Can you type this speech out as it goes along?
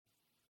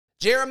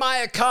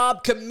Jeremiah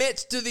Cobb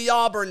commits to the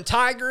Auburn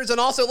Tigers. And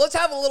also, let's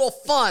have a little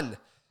fun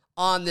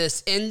on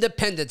this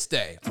Independence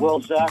Day. Well,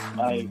 Zach,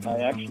 I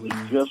actually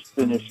just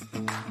finished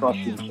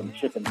crushing some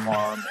chicken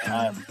farm,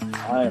 and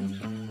I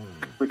am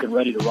freaking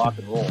ready to rock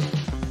and roll.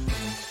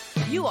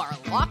 You are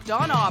Locked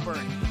On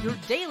Auburn, your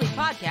daily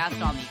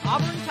podcast on the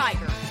Auburn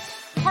Tigers.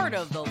 Part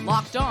of the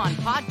Locked On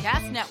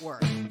Podcast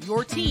Network,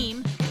 your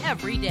team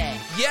every day.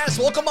 Yes,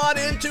 welcome on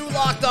into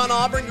Locked On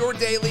Auburn, your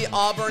daily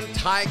Auburn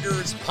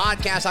Tigers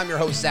podcast. I'm your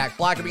host, Zach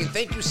Blackerby, and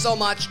thank you so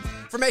much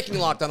for making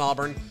Locked On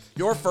Auburn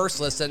your first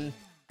listen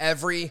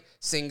every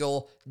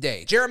single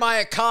day.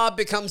 Jeremiah Cobb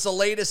becomes the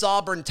latest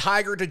Auburn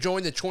Tiger to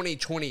join the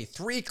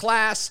 2023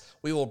 class.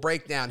 We will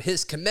break down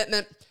his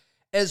commitment,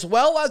 as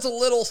well as a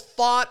little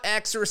thought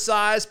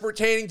exercise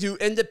pertaining to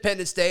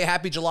Independence Day.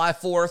 Happy July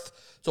 4th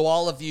to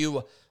all of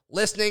you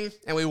listening,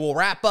 and we will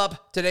wrap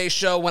up today's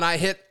show when I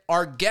hit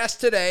our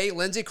guest today,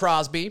 Lindsey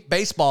Crosby,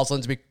 baseball's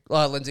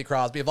Lindsey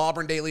Crosby of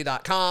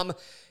AuburnDaily.com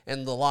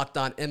and the Locked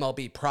On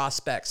MLB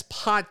Prospects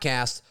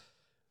podcast,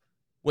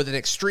 with an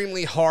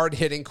extremely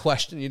hard-hitting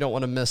question. You don't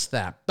want to miss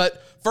that.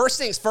 But first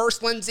things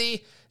first,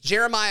 Lindsey,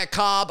 Jeremiah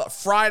Cobb,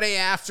 Friday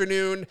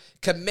afternoon,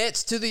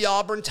 commits to the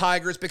Auburn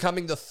Tigers,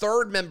 becoming the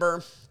third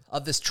member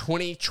of this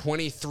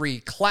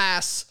 2023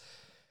 class.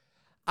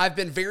 I've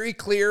been very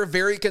clear,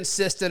 very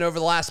consistent over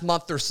the last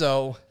month or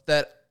so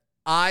that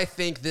I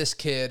think this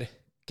kid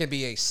can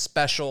be a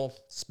special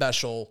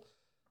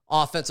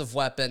offensive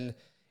weapon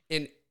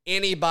in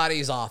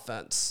anybody's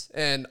offense.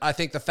 And I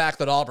think the fact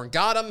that Auburn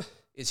got him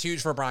is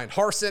huge for Bryan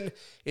Harsin.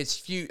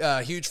 It's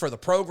huge for the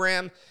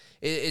program.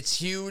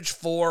 It's huge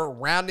for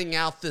rounding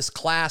out this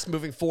class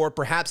moving forward.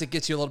 Perhaps it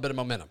gets you a little bit of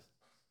momentum.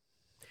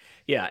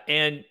 Yeah,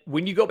 and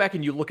when you go back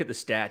and you look at the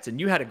stats, and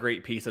you had a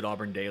great piece at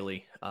Auburn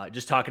Daily,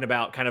 just talking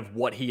about kind of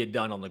what he had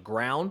done on the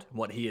ground,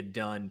 what he had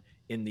done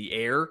in the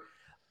air.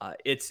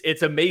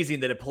 It's amazing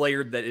that a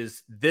player that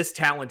is this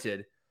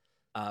talented,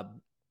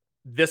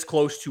 this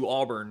close to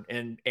Auburn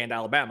and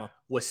Alabama,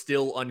 was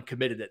still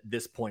uncommitted at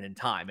this point in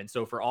time. And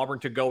so for Auburn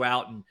to go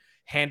out and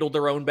handle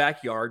their own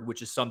backyard,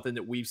 which is something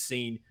that we've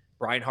seen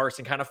Bryan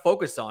Harsin kind of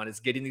focus on, is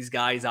getting these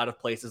guys out of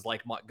places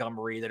like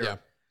Montgomery that are,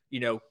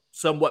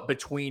 somewhat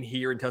between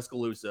here and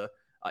Tuscaloosa.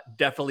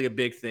 Definitely a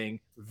big thing.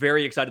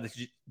 Very excited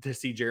to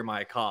see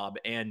Jeremiah Cobb,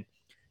 and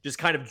just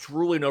kind of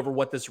drooling over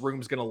what this room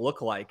is going to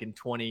look like in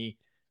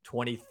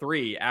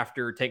 2023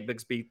 after Tank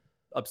Bigsby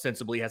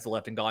ostensibly has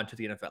left and gone to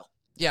the NFL.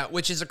 Yeah,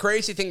 which is a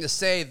crazy thing to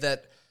say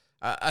that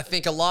I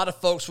think a lot of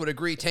folks would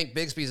agree Tank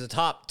Bigsby is a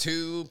top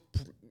two.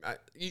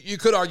 You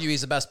could argue he's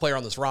the best player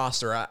on this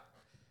roster.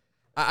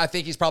 I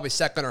think he's probably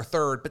second or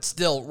third, but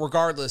still,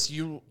 regardless,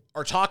 you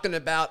are talking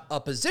about a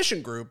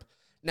position group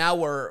now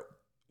where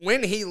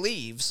when he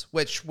leaves,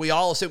 which we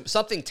all assume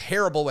something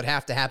terrible would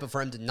have to happen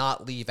for him to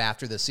not leave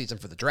after this season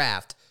for the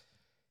draft,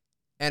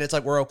 and it's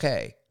like, we're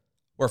okay.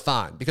 We're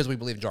fine because we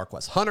believe in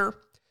Jarquez Hunter.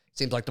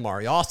 Seems like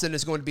Damari Austin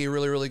is going to be a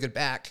really, really good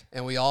back,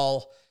 and we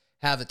all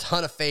have a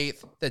ton of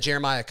faith that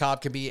Jeremiah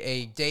Cobb can be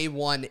a day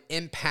one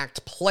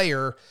impact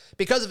player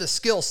because of his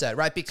skill set,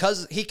 right?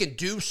 Because he can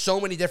do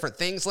so many different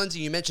things.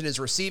 Lindsey, you mentioned his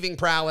receiving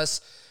prowess.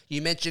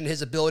 You mentioned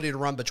his ability to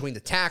run between the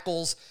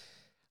tackles.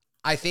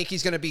 I think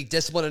he's going to be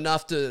disciplined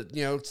enough to,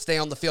 stay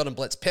on the field and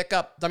blitz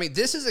pickup. I mean,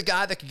 this is a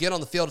guy that could get on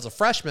the field as a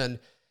freshman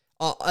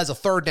as a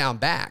third down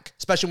back,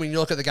 especially when you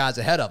look at the guys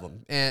ahead of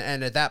him.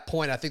 And at that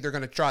point, I think they're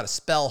going to try to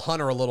spell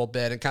Hunter a little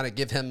bit and kind of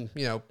give him,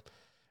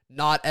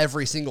 not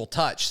every single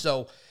touch.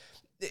 So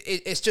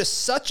it's just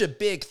such a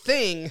big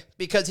thing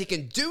because he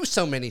can do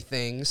so many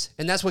things,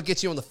 and that's what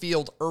gets you on the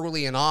field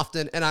early and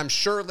often. And I'm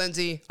sure,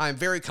 Lindsey, I'm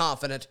very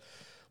confident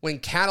when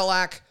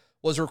Cadillac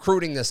was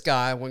recruiting this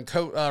guy, when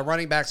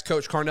running backs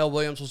coach Carnell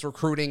Williams was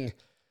recruiting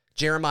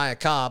Jeremiah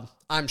Cobb,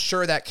 I'm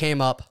sure that came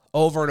up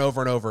over and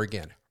over and over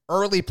again.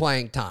 Early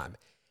playing time,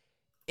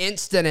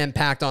 instant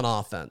impact on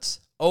offense,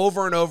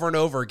 over and over and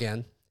over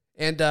again,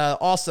 and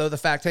also the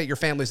fact that your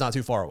family's not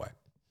too far away.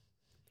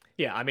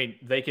 Yeah, I mean,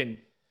 they can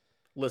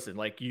listen.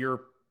 Like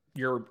you're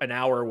an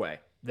hour away.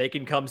 They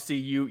can come see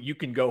you. You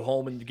can go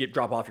home and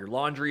drop off your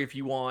laundry if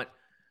you want.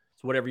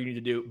 It's whatever you need to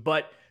do.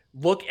 But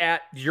look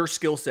at your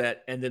skill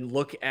set and then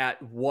look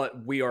at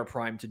what we are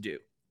primed to do.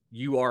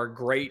 You are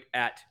great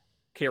at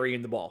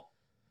carrying the ball.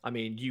 I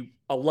mean,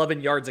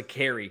 11 yards a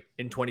carry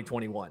in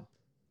 2021.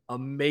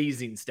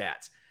 Amazing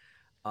stats.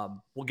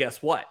 Well,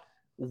 guess what?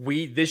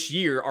 We this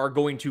year are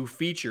going to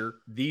feature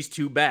these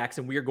two backs,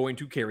 and we are going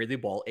to carry the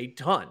ball a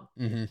ton.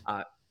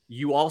 Mm-hmm.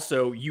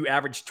 You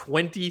average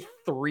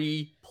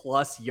 23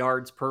 plus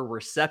yards per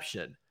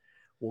reception.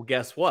 Well,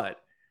 guess what?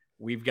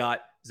 We've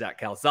got Zach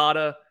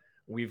Calzada.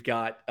 We've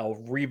got a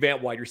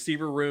revamped wide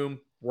receiver room.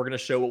 We're going to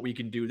show what we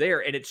can do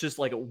there. And it's just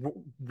like,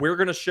 we're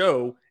going to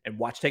show, and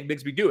watch Tank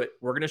Bigsby do it.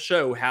 We're going to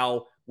show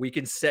how we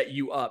can set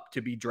you up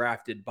to be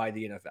drafted by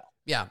the NFL.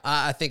 Yeah,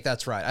 I think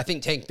that's right. I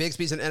think Tank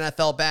Bigsby's an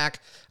NFL back.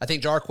 I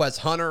think Jarquez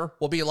Hunter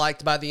will be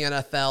liked by the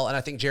NFL. And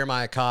I think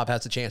Jeremiah Cobb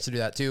has a chance to do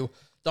that too.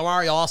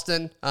 Damari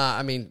Austin,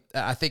 I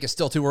think it's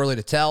still too early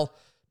to tell.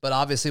 But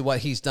obviously what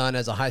he's done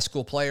as a high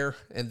school player,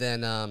 and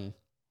then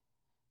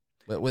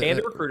And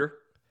a recruiter.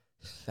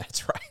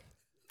 That's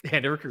right.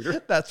 And a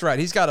recruiter. That's right.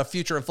 He's got a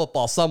future in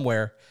football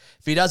somewhere.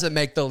 If he doesn't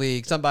make the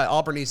league,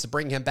 Auburn needs to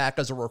bring him back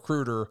as a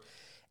recruiter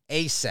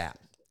ASAP.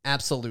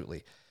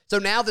 Absolutely. So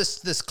now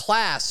this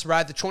class,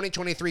 right, the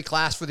 2023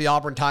 class for the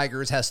Auburn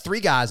Tigers has 3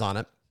 guys on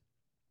it.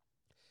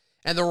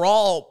 And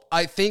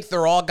I think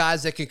they're all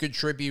guys that can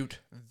contribute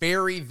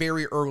very,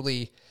 very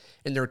early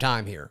in their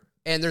time here.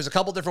 And there's a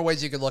couple different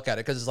ways you can look at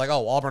it because it's like,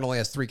 oh, Auburn only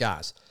has 3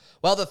 guys.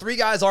 Well, the 3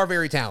 guys are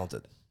very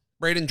talented.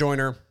 Braden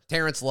Joyner,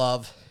 Terrence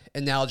Love,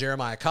 and now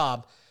Jeremiah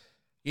Cobb.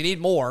 You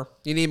need more.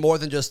 You need more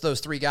than just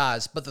those 3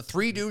 guys. But the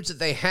 3 dudes that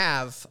they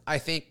have, I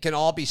think, can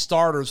all be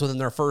starters within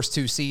their first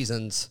 2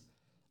 seasons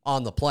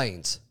on the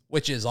Plains,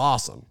 which is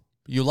awesome.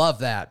 You love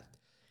that.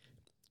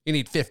 You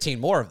need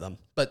 15 more of them.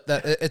 But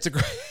it's a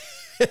great...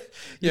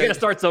 You got to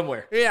start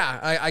somewhere.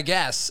 Yeah, I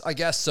guess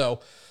so.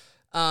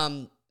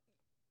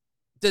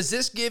 Does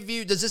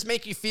this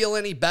make you feel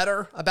any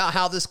better about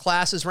how this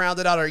class is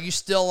rounded out? Are you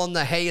still on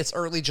the, hey, it's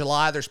early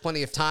July, there's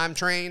plenty of time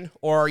train,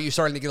 or are you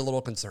starting to get a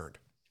little concerned?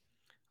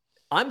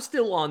 I'm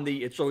still on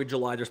the it's early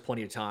July, there's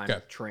plenty of time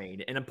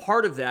train. And a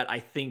part of that, I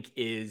think,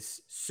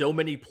 is so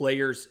many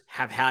players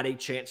have had a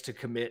chance to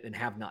commit and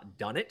have not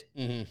done it.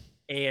 Mm-hmm.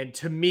 And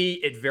to me,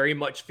 it very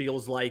much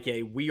feels like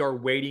we are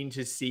waiting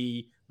to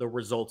see the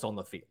results on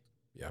the field.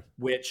 Yeah.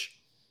 Which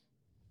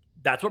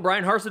that's what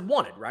Brian Harsin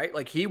wanted, right?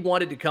 Like he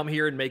wanted to come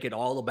here and make it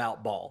all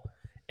about ball.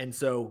 And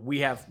so we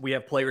have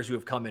players who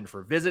have come in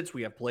for visits.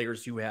 We have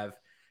players who have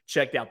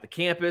checked out the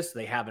campus.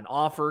 They have an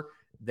offer.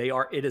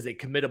 It is a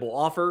committable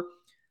offer.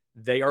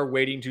 They are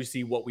waiting to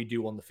see what we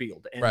do on the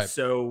field. And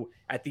so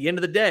at the end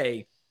of the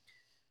day,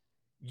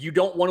 you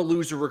don't want to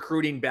lose a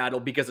recruiting battle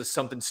because of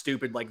something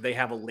stupid like they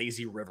have a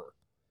lazy river.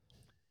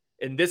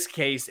 In this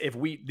case, if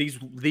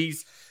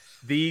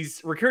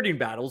these recruiting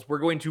battles, we're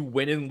going to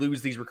win and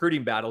lose these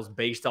recruiting battles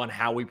based on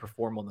how we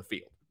perform on the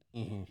field.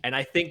 Mm-hmm. And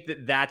I think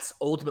that that's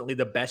ultimately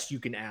the best you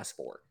can ask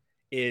for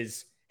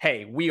is,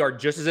 hey, we are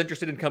just as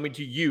interested in coming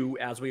to you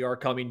as we are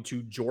coming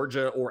to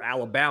Georgia or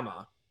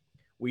Alabama.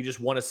 We just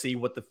want to see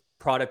what the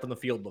product on the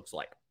field looks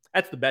like.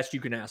 That's the best you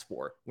can ask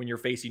for when you're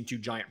facing 2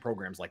 giant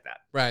programs like that.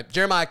 Right.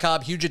 Jeremiah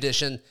Cobb, huge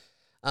addition.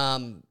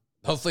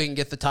 Hopefully he can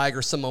get the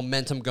Tigers some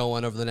momentum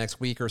going over the next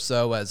week or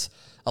so, as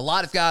a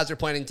lot of guys are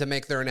planning to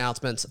make their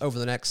announcements over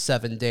the next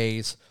 7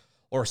 days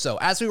or so.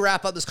 As we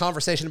wrap up this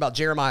conversation about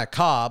Jeremiah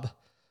Cobb,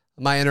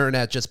 my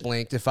internet just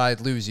blinked. If I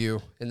lose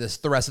you and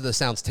the rest of this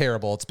sounds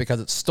terrible, it's because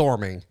it's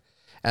storming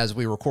as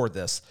we record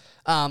this.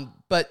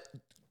 But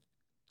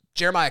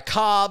Jeremiah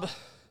Cobb,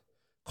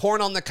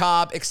 corn on the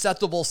cob,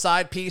 acceptable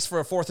side piece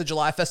for a 4th of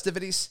July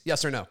festivities?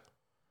 Yes or no?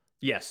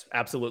 Yes,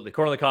 absolutely.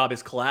 Corn on the cob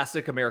is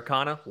classic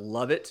Americana.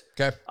 Love it.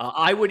 Okay.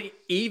 I would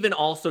even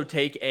also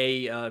take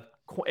a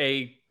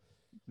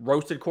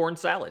roasted corn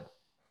salad.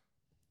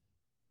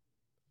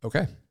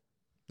 Okay.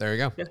 There you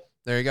go. Yeah.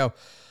 There you go.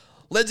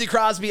 Lindsey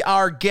Crosby,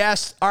 our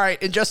guest. All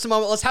right, in just a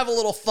moment, let's have a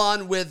little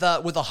fun with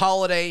a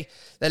holiday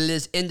that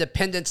is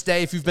Independence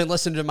Day. If you've been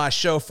listening to my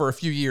show for a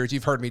few years,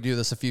 you've heard me do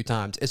this a few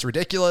times. It's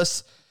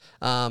ridiculous,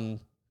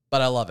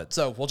 but I love it.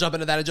 So we'll jump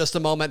into that in just a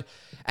moment.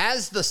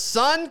 As the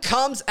sun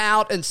comes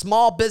out and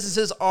small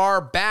businesses are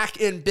back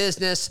in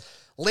business,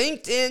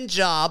 LinkedIn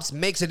Jobs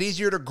makes it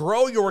easier to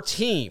grow your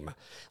team.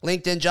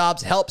 LinkedIn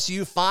Jobs helps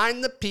you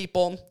find the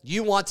people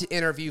you want to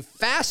interview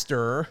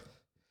faster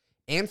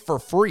and for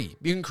free.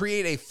 You can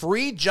create a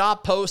free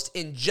job post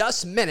in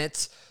just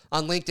minutes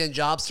on LinkedIn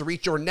Jobs to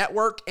reach your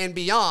network and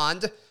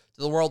beyond to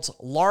the world's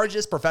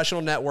largest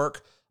professional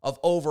network of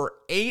over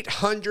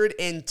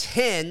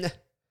 810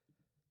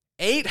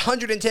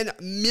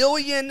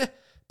 million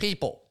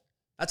people.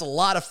 That's a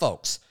lot of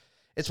folks.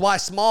 It's why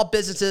small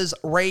businesses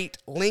rate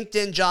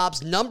LinkedIn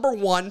Jobs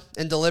 #1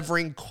 in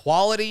delivering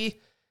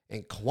quality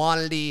and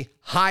quantity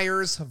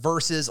hires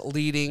versus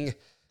leading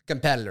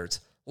competitors.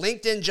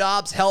 LinkedIn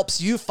Jobs helps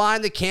you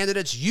find the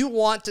candidates you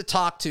want to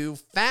talk to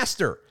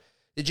faster.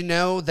 Did you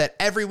know that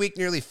every week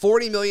nearly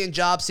 40 million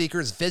job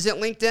seekers visit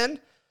LinkedIn?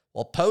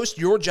 Well, post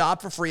your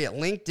job for free at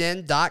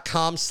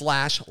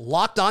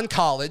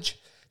linkedin.com/lockedoncollege.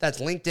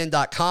 That's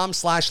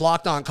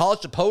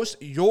linkedin.com/lockedoncollege to post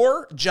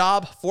your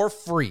job for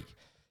free.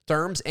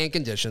 Terms and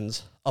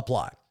conditions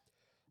apply.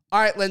 All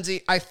right,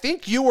 Lindsey, I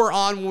think you were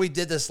on when we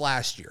did this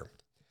last year,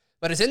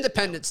 but it's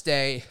Independence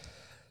Day.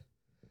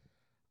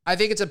 I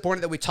think it's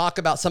important that we talk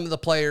about some of the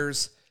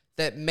players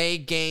that may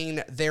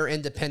gain their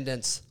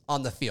independence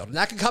on the field. And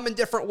that can come in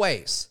different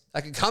ways.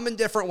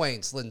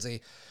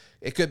 Lindsey.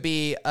 It could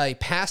be a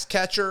pass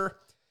catcher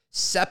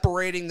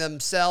separating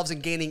themselves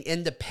and gaining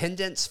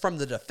independence from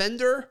the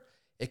defender.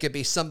 It could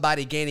be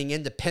somebody gaining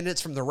independence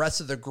from the rest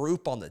of the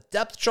group on the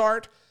depth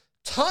chart.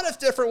 Ton of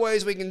different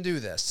ways we can do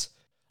this.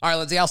 All right,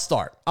 Lindsey, I'll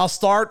start. I'll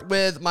start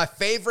with my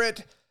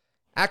favorite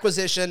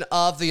acquisition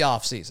of the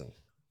offseason.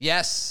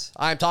 Yes,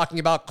 I'm talking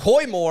about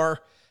Coy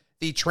Moore,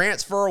 the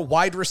transfer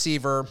wide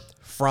receiver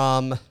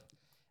from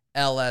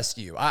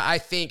LSU. I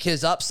think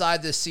his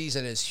upside this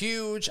season is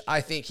huge. I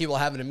think he will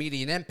have an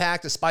immediate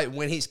impact despite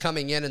when he's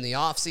coming in the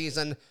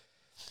offseason.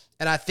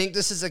 And I think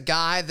this is a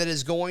guy that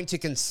is going to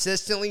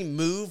consistently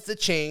move the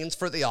chains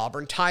for the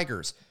Auburn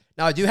Tigers.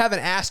 Now, I do have an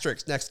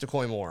asterisk next to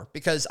Coy Moore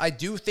because I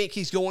do think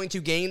he's going to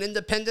gain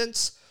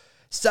independence,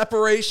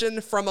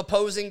 separation from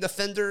opposing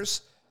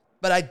defenders,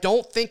 but I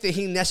don't think that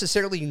he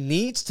necessarily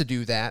needs to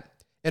do that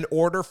in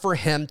order for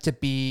him to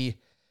be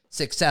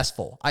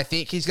successful. I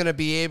think he's going to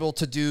be able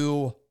to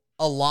do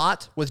a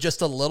lot with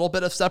just a little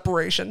bit of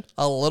separation,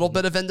 a little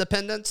bit of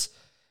independence.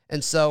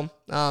 And so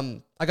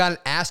I got an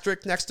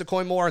asterisk next to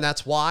Coy Moore, and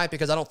that's why,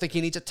 because I don't think he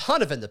needs a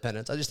ton of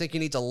independence. I just think he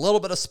needs a little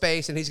bit of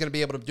space, and he's going to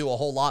be able to do a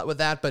whole lot with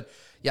that. But,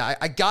 yeah,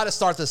 I got to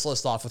start this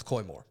list off with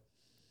Coy Moore.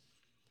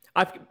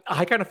 I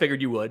kind of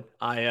figured you would.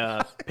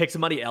 I picked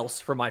somebody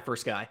else for my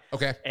first guy.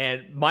 Okay.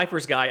 And my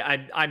first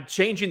guy, I'm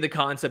changing the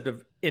concept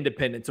of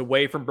independence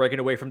away from breaking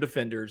away from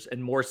defenders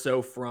and more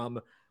so from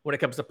when it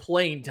comes to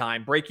playing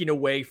time, breaking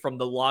away from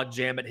the log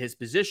jam at his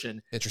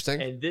position.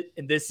 Interesting.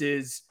 And this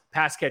is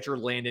pass catcher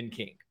Landon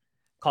King.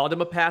 Called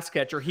him a pass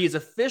catcher. He is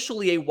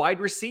officially a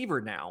wide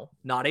receiver now,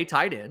 not a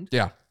tight end.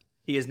 Yeah.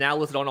 He is now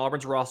listed on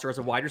Auburn's roster as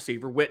a wide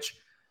receiver, which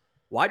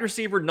wide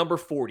receiver number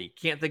 40.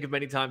 Can't think of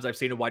many times I've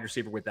seen a wide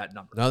receiver with that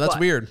number. No, that's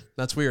weird.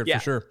 That's weird for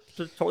sure.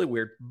 Totally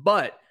weird.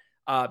 But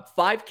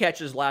 5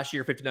 catches last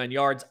year, 59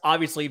 yards.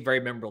 Obviously, very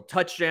memorable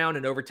touchdown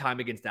in overtime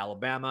against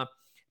Alabama.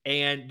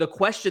 And the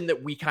question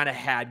that we kind of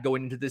had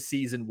going into this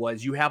season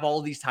was, you have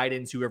all these tight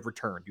ends who have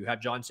returned. You have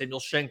John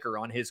Samuel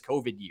Schenker on his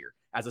COVID year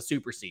as a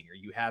super senior.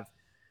 You have,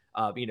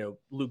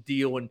 Luke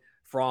Deal and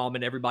Fromm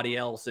and everybody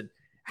else. And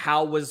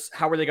how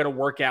were they going to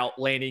work out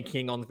Landon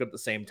King on the field at the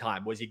same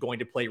time? Was he going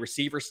to play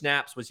receiver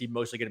snaps? Was he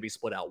mostly going to be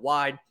split out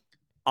wide?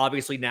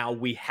 Obviously, now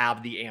we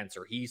have the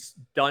answer. He's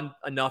done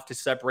enough to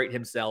separate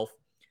himself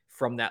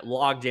from that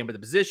logjam of the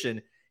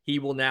position. He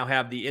will now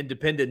have the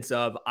independence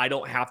of, I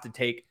don't have to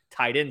take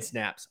tight end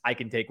snaps. I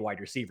can take wide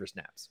receiver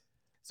snaps.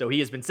 So he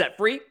has been set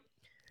free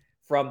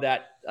from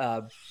that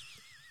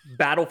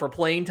battle for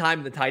playing time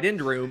in the tight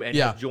end room and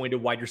has joined a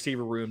wide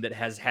receiver room that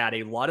has had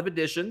a lot of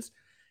additions.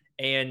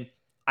 And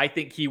I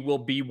think he will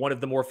be one of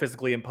the more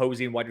physically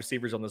imposing wide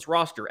receivers on this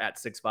roster at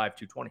 6'5",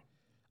 220.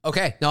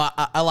 Okay. No,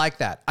 I like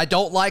that. I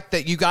don't like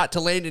that you got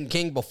to Landon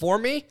King before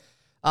me.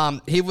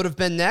 He would have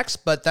been next,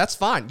 but that's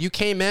fine. You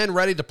came in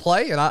ready to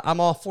play, and I'm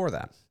all for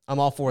that.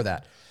 I'll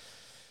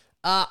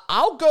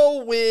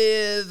go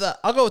with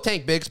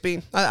Tank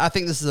Bigsby. I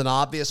think this is an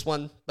obvious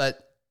one,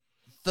 but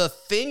the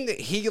thing that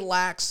he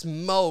lacks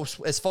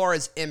most as far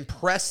as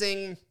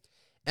impressing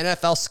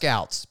NFL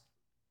scouts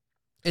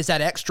is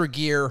that extra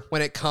gear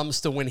when it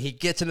comes to when he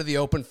gets into the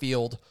open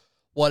field.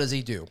 What does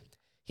he do?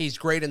 He's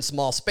great in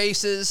small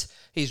spaces.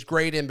 He's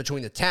great in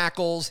between the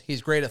tackles.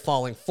 He's great at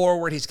falling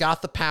forward. He's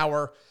got the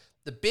power.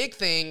 The big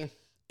thing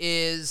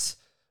is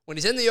when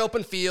he's in the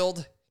open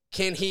field,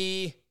 can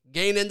he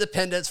gain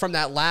independence from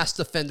that last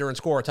defender and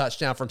score a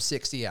touchdown from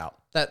 60 out?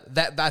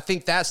 That I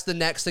think that's the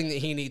next thing that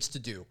he needs to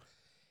do.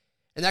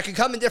 And that can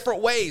come in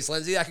different ways,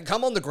 Lindsay. That can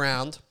come on the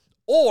ground,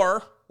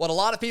 or what a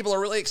lot of people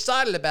are really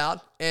excited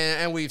about,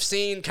 and we've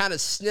seen kind of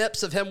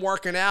snips of him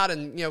working out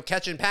and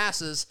catching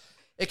passes,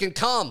 it can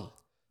come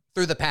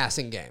through the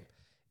passing game.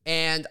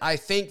 And I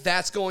think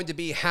that's going to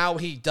be how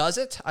he does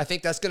it. I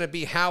think that's going to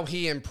be how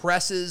he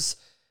impresses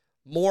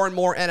more and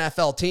more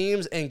NFL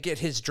teams and get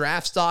his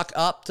draft stock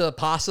up to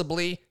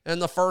possibly in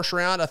the first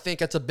round. I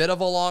think it's a bit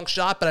of a long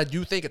shot, but I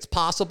do think it's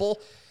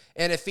possible.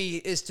 And if he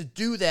is to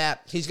do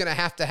that, he's going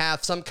to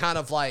have some kind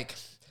of like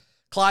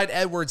Clyde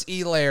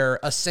Edwards-Helaire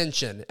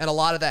ascension. And a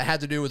lot of that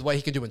had to do with what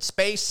he can do in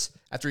space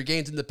after he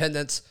gains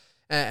independence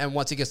and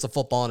once he gets the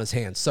football in his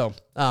hands. So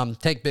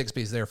Tank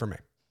Bigsby's there for me.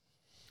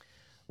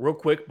 Real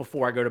quick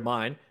before I go to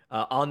mine,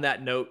 on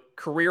that note,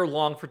 career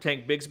long for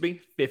Tank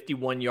Bigsby,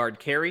 51-yard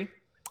carry.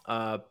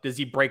 Does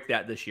he break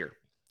that this year?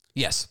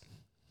 Yes.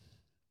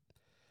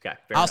 Okay.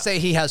 I'll say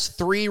he has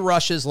 3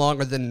 rushes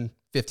longer than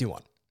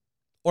 51.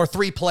 Or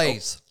 3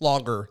 plays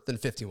longer than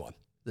 51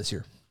 this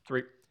year.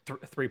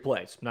 Three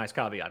plays. Nice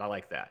caveat. I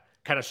like that.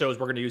 Kind of shows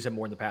we're going to use him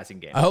more in the passing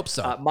game. I hope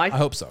so. I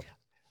hope so.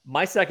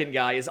 My second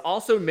guy is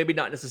also maybe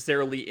not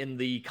necessarily in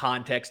the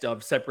context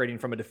of separating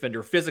from a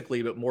defender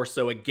physically, but more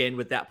so, again,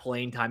 with that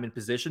playing time and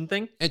position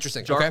thing.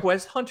 Interesting.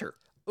 Jarquez Hunter.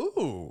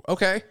 Ooh,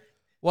 okay.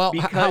 Well,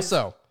 how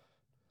so?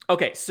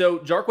 Okay, so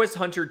Jarquez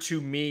Hunter to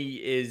me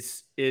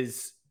is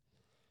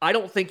I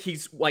don't think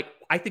he's like,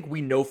 I think we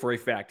know for a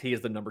fact he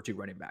is the number 2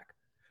 running back.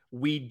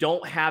 We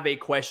don't have a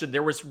question.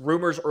 There was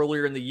rumors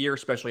earlier in the year,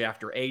 especially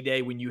after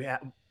A-Day, when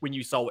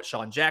you saw what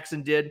Sean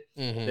Jackson did,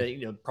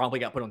 that probably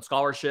got put on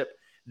scholarship,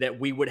 that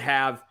we would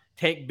have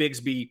Tank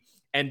Bigsby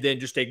and then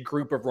just a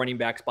group of running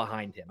backs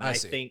behind him. And I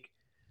think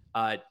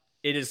it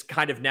is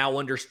kind of now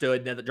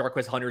understood now that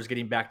Jarquez Hunter is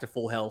getting back to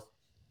full health,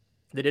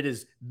 that it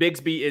is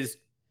Bigsby is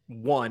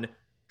 1,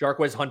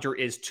 Jarquez Hunter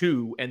is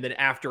 2, and then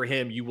after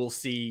him, you will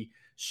see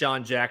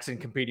Sean Jackson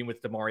competing with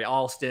Damari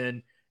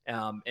Alston,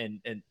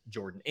 and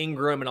Jordan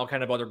Ingram and all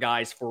kind of other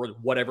guys for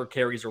whatever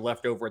carries are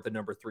left over at the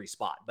number 3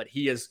 spot. But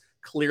he is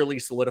clearly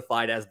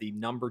solidified as the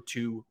number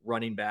 2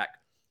 running back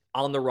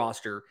on the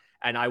roster,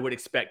 and I would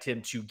expect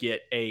him to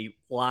get a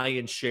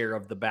lion's share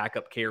of the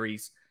backup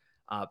carries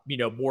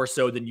More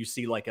so than you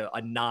see like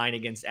a 9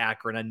 against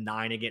Akron, a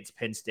 9 against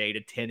Penn State,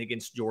 a 10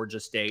 against Georgia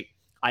State.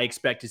 I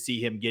expect to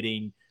see him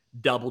getting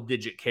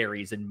double-digit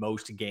carries in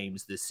most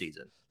games this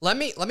season. Let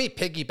me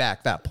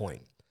piggyback that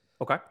point.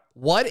 Okay.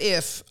 What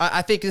if,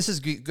 I think this is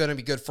going to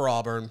be good for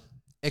Auburn,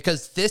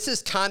 because this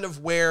is kind of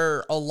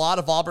where a lot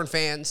of Auburn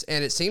fans,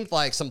 and it seemed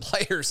like some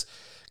players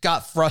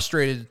got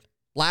frustrated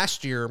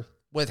last year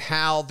with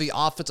how the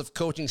offensive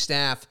coaching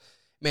staff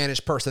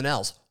managed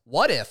personnels.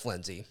 What if,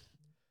 Lindsay,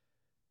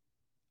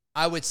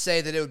 I would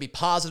say that it would be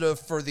positive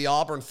for the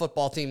Auburn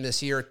football team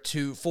this year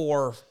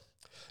for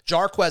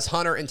Jarquez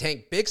Hunter and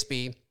Tank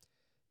Bigsby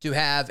to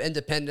have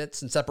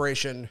independence and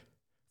separation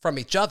from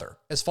each other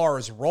as far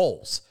as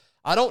roles.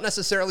 I don't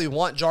necessarily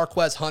want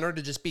Jarquez Hunter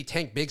to just be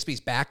Tank Bigsby's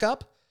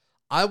backup.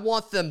 I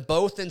want them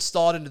both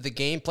installed into the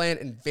game plan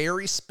in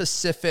very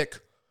specific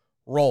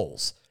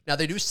roles. Now,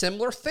 they do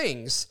similar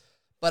things,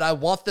 but I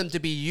want them to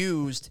be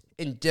used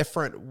in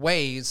different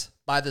ways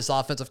by this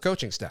offensive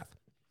coaching staff.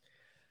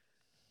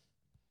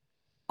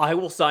 I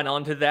will sign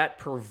on to that,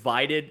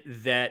 provided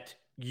that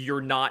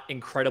you're not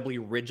incredibly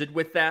rigid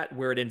with that,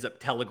 where it ends up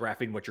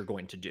telegraphing what you're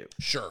going to do.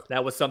 Sure.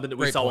 That was something that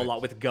we saw a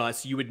lot with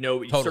Gus. You would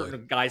know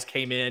certain guys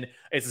came in,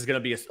 this is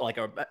going to be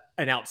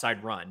an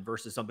outside run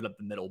versus something up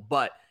the middle.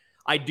 But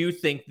I do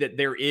think that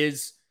there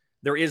is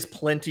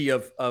plenty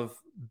of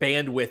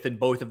bandwidth in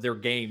both of their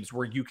games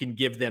where you can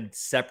give them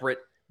separate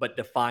but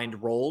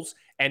defined roles.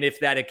 And if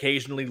that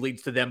occasionally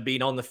leads to them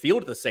being on the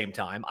field at the same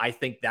time, I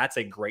think that's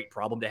a great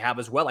problem to have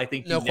as well. I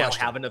think you now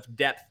have enough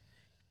depth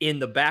in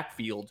the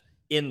backfield,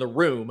 in the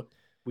room.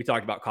 We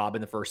talked about Cobb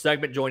in the first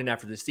segment joining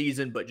after the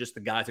season, but just the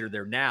guys that are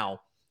there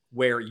now,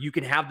 where you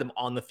can have them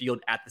on the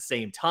field at the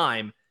same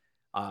time.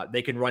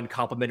 They can run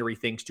complementary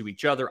things to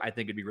each other. I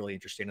think it'd be really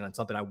interesting, and that's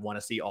something I want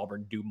to see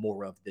Auburn do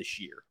more of this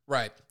year.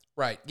 Right.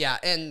 Yeah.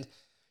 And,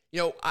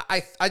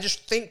 I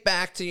just think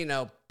back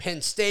to,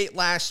 Penn State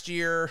last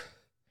year.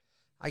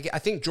 I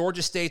think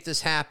Georgia State,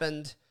 this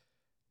happened.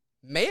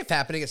 May have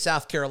happened against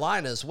South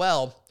Carolina as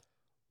well,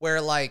 where,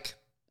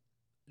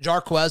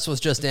 Jarquez was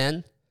just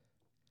in.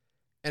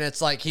 And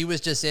it's like he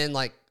was just in,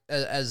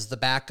 as the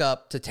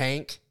backup to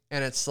Tank.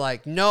 And it's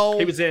like, no.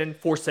 He was in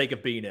for sake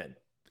of being in.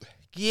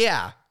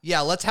 Yeah,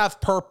 let's have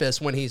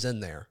purpose when he's in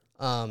there.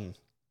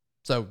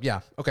 So, yeah,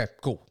 okay,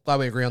 cool. Glad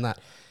we agree on that.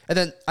 And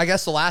then I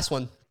guess the last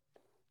one,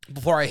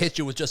 before I hit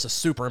you with just a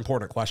super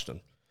important question.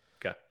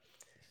 Okay.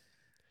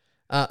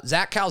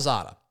 Zach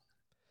Calzada.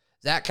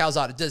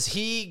 Does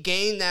he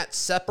gain that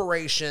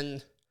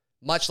separation,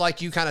 much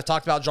like you kind of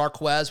talked about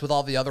Jarquez with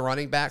all the other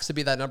running backs, to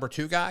be that number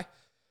 2 guy?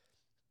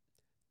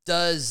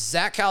 Does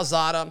Zach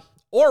Calzada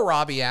or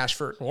Robbie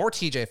Ashford or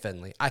TJ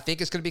Finley, I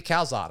think it's going to be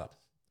Calzada,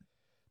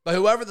 but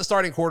whoever the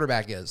starting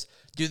quarterback is,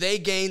 do they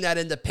gain that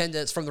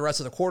independence from the rest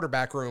of the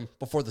quarterback room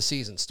before the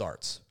season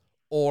starts?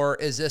 Or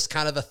is this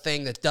kind of a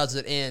thing that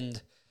doesn't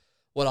end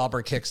when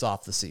Auburn kicks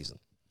off the season?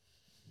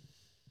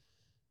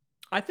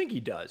 I think he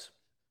does.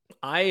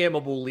 I am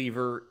a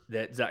believer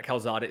that Zach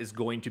Calzada is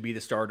going to be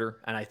the starter,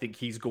 and I think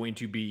he's going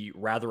to be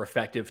rather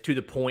effective to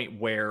the point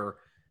where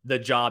the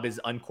job is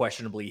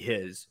unquestionably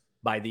his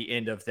by the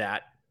end of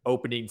that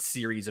opening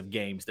series of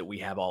games that we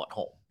have all at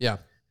home. Yeah.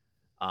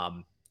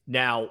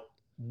 Now,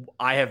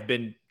 I have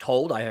been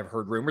told, I have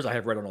heard rumors, I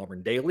have read on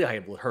Auburn Daily, I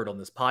have heard on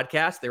this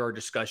podcast, there are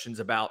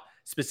discussions about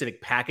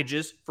specific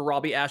packages for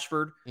Robbie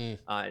Ashford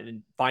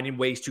and finding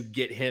ways to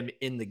get him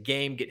in the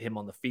game, get him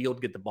on the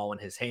field, get the ball in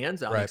his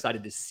hands. I'm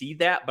excited to see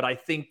that, but I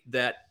think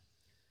that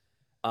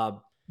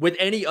with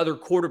any other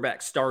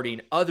quarterback starting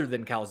other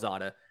than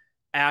Calzada,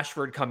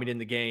 Ashford coming in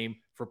the game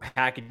for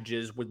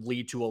packages would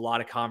lead to a lot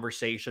of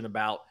conversation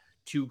about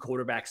 2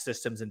 quarterback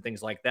systems and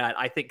things like that.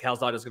 I think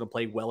Calzada is going to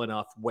play well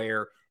enough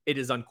where it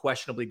is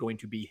unquestionably going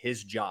to be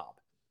his job.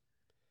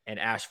 And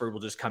Ashford will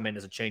just come in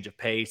as a change of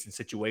pace and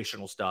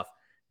situational stuff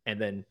and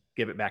then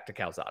give it back to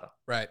Calzada.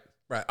 Right.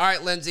 All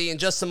right, Lindsay, in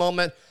just a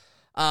moment,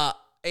 a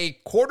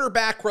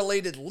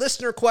quarterback-related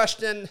listener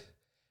question.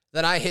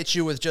 Then I hit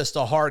you with just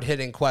a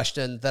hard-hitting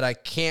question that I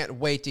can't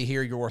wait to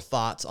hear your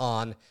thoughts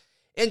on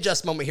in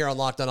just a moment here on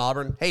Locked on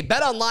Auburn. Hey,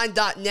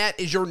 betonline.net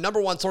is your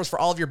number 1 source for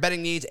all of your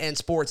betting needs and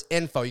sports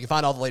info. You can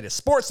find all the latest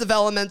sports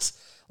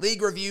developments,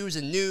 league reviews,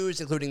 and news,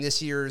 including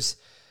this year's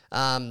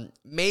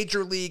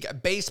Major League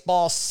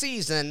Baseball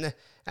season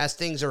as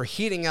things are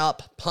heating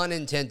up, pun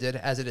intended,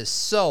 as it is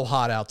so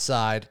hot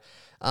outside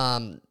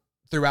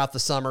throughout the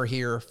summer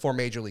here for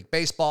Major League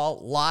Baseball.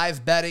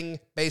 Live betting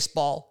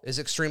baseball is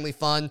extremely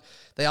fun.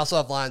 They also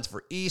have lines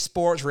for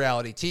esports,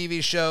 reality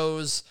TV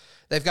shows.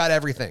 They've got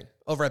everything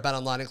over at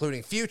BetOnline,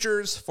 including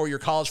futures for your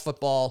college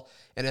football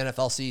and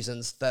NFL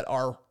seasons that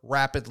are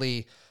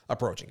rapidly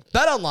approaching.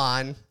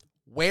 BetOnline,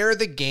 where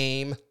the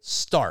game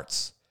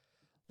starts.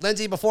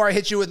 Lindsay, before I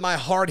hit you with my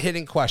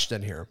hard-hitting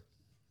question here,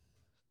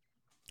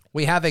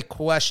 we have a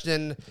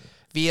question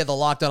via the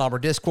Locked on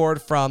Auburn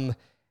Discord from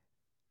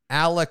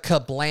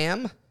Alaka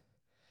Blam.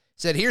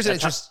 Said, here's an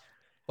interest.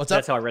 What's up?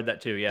 That's how I read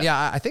that too. Yeah.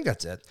 Yeah, I think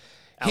that's it.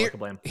 Alaka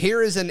Blam.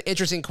 Here is an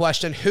interesting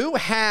question. Who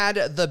had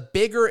the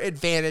bigger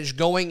advantage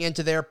going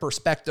into their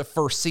prospective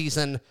first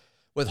season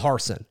with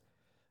Harsin?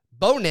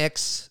 Bo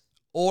Nix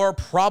or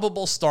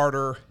probable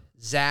starter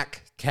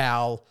Zach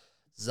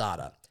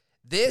Calzada?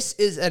 This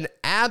is an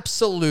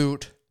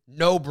absolute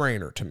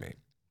no-brainer to me.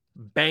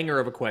 Banger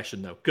of a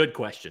question, though. Good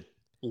question.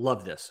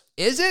 Love this.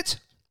 Is it?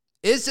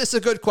 Is this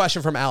a good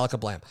question from Alec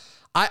Blam?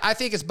 I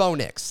think it's Bo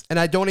Nix, and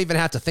I don't even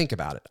have to think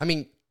about it. I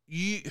mean,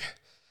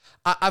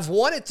 I've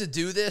wanted to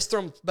do this,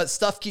 but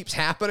stuff keeps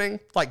happening.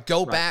 Like,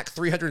 go back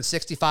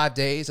 365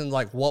 days and,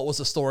 like, what was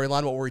the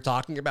storyline? What were we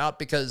talking about?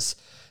 Because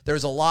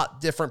there's a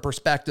lot different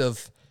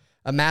perspective,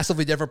 a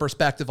massively different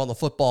perspective on the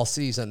football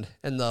season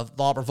and the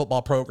Auburn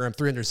football program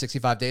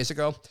 365 days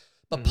ago.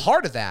 But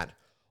part of that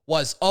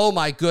was, oh,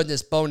 my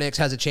goodness, Bo Nix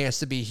has a chance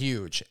to be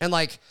huge. And,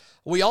 like,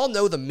 we all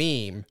know the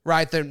meme,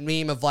 right? The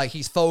meme of, like,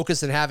 he's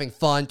focused and having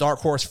fun, dark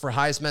horse for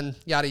Heisman,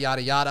 yada,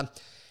 yada, yada.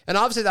 And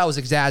obviously that was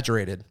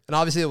exaggerated. And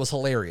obviously it was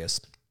hilarious.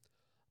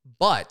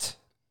 But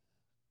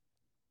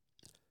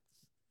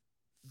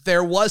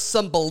there was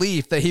some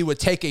belief that he would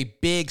take a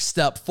big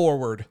step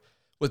forward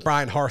with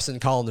Brian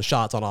Harsin calling the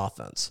shots on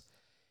offense.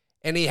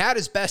 And he had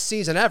his best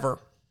season ever.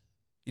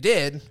 He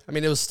did. I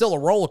mean, it was still a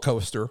roller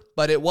coaster,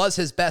 but it was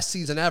his best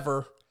season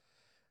ever.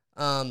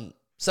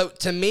 So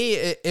to me,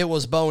 it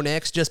was Bo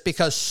Nix just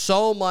because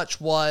so much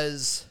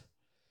was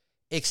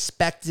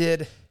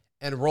expected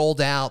and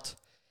rolled out.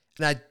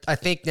 And I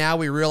think now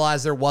we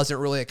realize there wasn't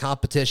really a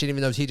competition,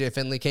 even though TJ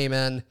Finley came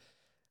in.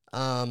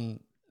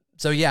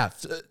 So yeah,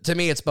 to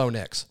me, it's Bo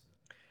Nix.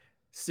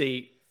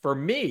 See, for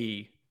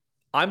me,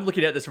 I'm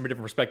looking at this from a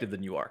different perspective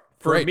than you are.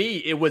 For me,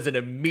 it was an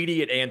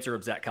immediate answer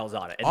of Zach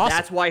Calzada. And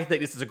that's why I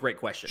think this is a great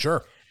question.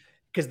 Sure.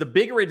 Because the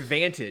bigger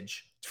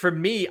advantage, for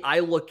me, I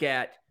look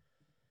at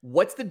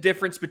what's the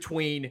difference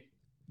between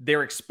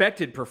their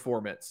expected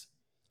performance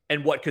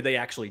and what could they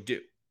actually do.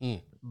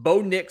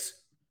 Bo Nix,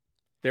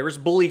 there was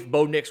belief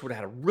Bo Nix would have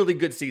had a really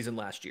good season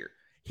last year.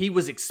 He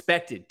was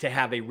expected to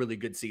have a really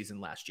good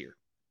season last year.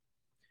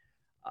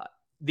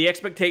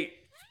 The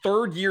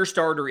third-year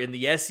starter in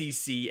the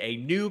SEC, a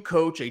new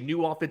coach, a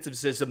new offensive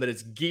system that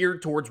is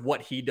geared towards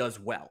what he does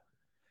well.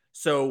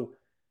 So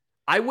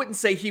I wouldn't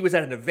say he was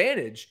at an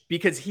advantage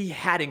because he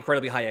had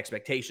incredibly high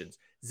expectations.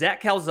 Zach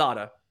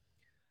Calzada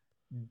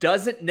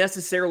doesn't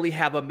necessarily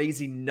have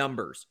amazing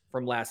numbers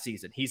from last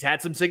season. He's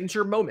had some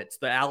signature moments,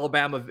 the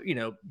Alabama,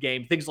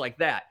 game, things like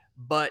that.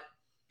 But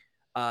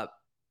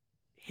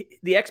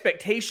the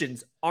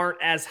expectations aren't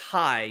as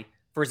high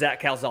for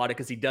Zach Calzada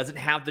because he doesn't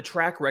have the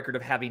track record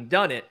of having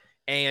done it,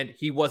 and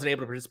he wasn't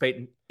able to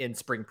participate in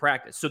spring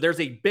practice. So there's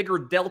a bigger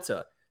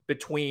delta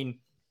between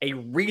a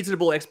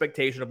reasonable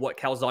expectation of what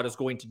Calzada is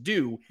going to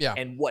do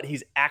and what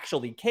he's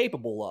actually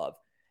capable of.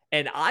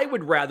 And I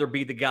would rather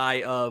be the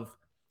guy of,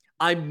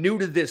 I'm new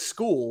to this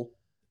school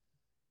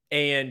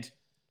and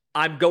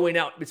I'm going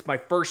out. It's my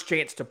first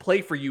chance to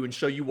play for you and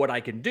show you what I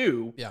can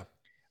do. Yeah.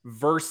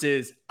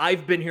 Versus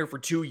I've been here for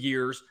 2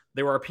 years.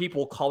 There are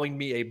people calling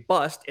me a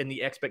bust and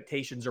the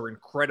expectations are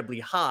incredibly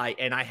high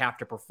and I have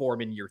to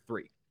perform in year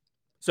 3.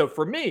 So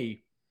for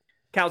me,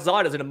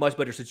 Calzada is in a much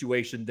better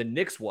situation than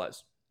Nix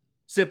was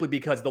simply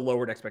because of the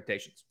lowered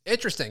expectations.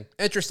 Interesting.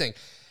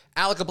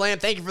 Alec Blam,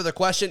 thank you for the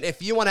question.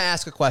 If you want to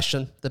ask a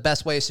question, the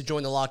best way is to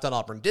join the Locked On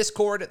Auburn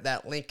Discord.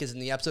 That link is in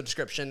the episode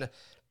description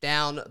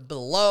down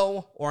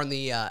below or in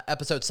the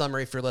episode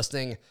summary if you're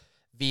listening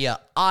via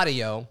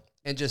audio.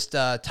 And just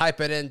type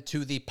it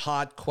into the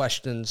Pod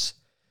Questions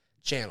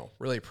channel.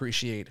 Really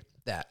appreciate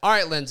that. All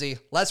right, Lindsay,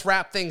 let's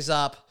wrap things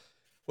up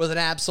with an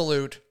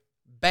absolute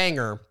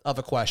banger of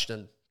a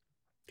question.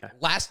 Okay.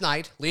 Last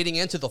night, leading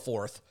into the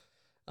fourth,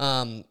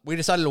 we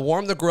decided to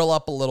warm the grill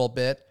up a little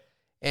bit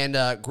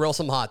and grill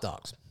some hot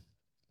dogs,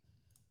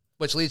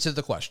 which leads to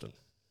the question.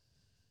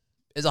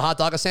 Is a hot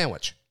dog a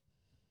sandwich?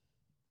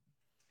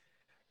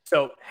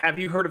 So have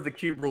you heard of the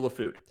cube rule of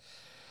food?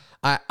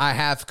 I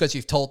have, because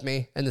you've told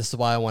me, and this is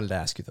why I wanted to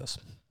ask you this.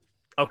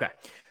 Okay.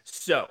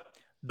 So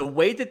the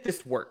way that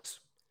this works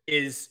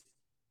is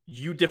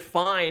you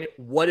define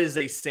what is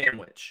a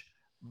sandwich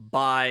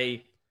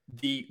by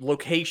the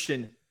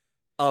location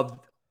of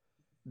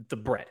the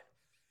bread.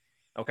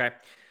 Okay.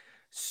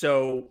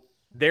 So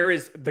there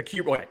is the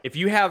cube. Okay. If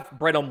you have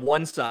bread on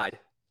one side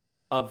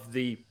of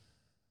the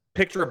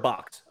picture a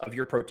box of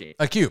your protein.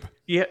 A cube.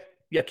 Yeah,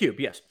 cube,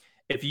 yes.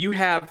 If you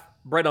have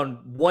bread on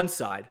one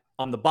side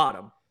on the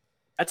bottom,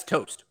 that's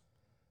toast.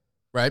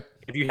 Right.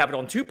 If you have it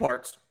on 2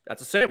 parts,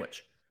 that's a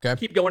sandwich. Okay.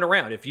 Keep going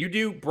around. If you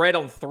do bread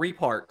on 3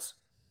 parts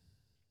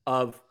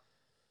of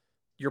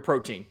your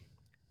protein,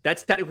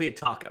 that's technically a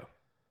taco.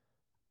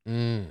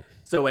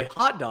 So a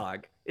hot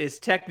dog is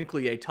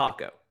technically a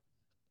taco.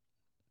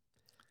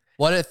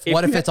 What if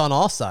it's on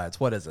all sides?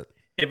 What is it?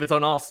 If it's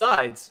on all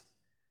sides,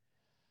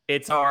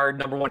 it's our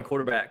number 1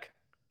 quarterback,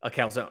 a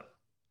calzone.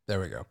 There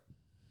we go.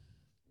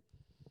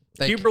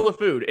 Cube Rule of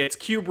Food. It's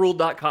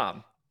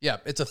cuberule.com. Yeah,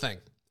 it's a thing.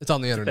 It's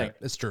on the internet.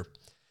 It's true.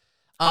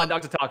 Hot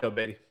dog's a taco,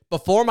 baby.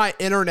 Before my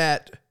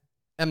internet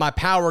and my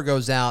power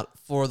goes out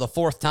for the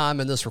 4th time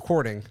in this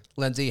recording,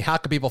 Lindsay, how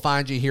can people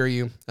find you, hear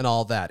you, and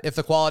all that? If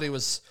the quality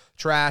was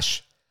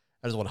trash,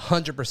 that is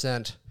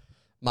 100%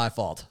 My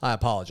fault. I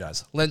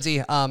apologize.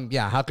 Lindsay, how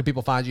can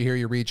people find you, hear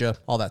you, read you,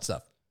 all that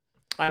stuff?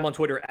 I'm on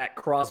Twitter at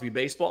Crosby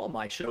Baseball.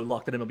 My show,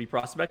 Locked On MLB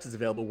Prospects, is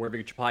available wherever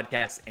you get your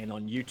podcasts and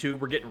on YouTube.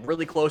 We're getting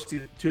really close to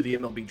the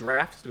MLB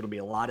draft, so it'll be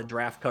a lot of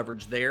draft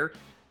coverage there.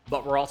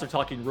 But we're also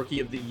talking Rookie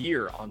of the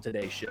Year on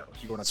today's show, so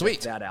you want to check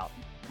that out.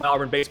 My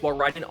Auburn baseball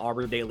writing,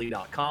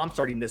 auburndaily.com.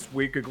 Starting this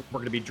week, we're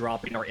going to be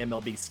dropping our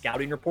MLB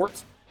scouting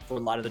reports for a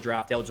lot of the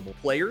draft-eligible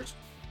players.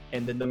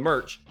 And then the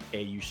merch,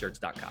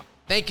 aushirts.com.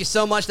 Thank you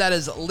so much. That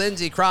is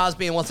Lindsay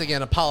Crosby. And once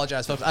again,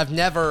 apologize, folks. I've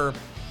never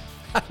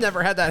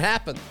had that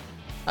happen.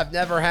 I've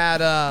never had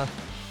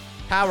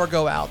power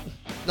go out.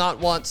 Not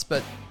once,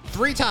 but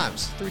 3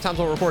 times. 3 times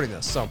while we're recording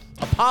this. So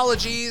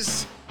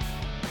apologies.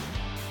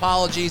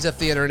 Apologies if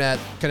the internet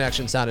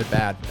connection sounded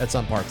bad at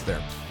some parts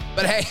there.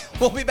 But hey,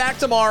 we'll be back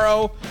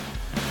tomorrow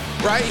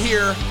right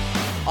here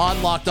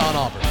on Locked On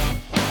Auburn.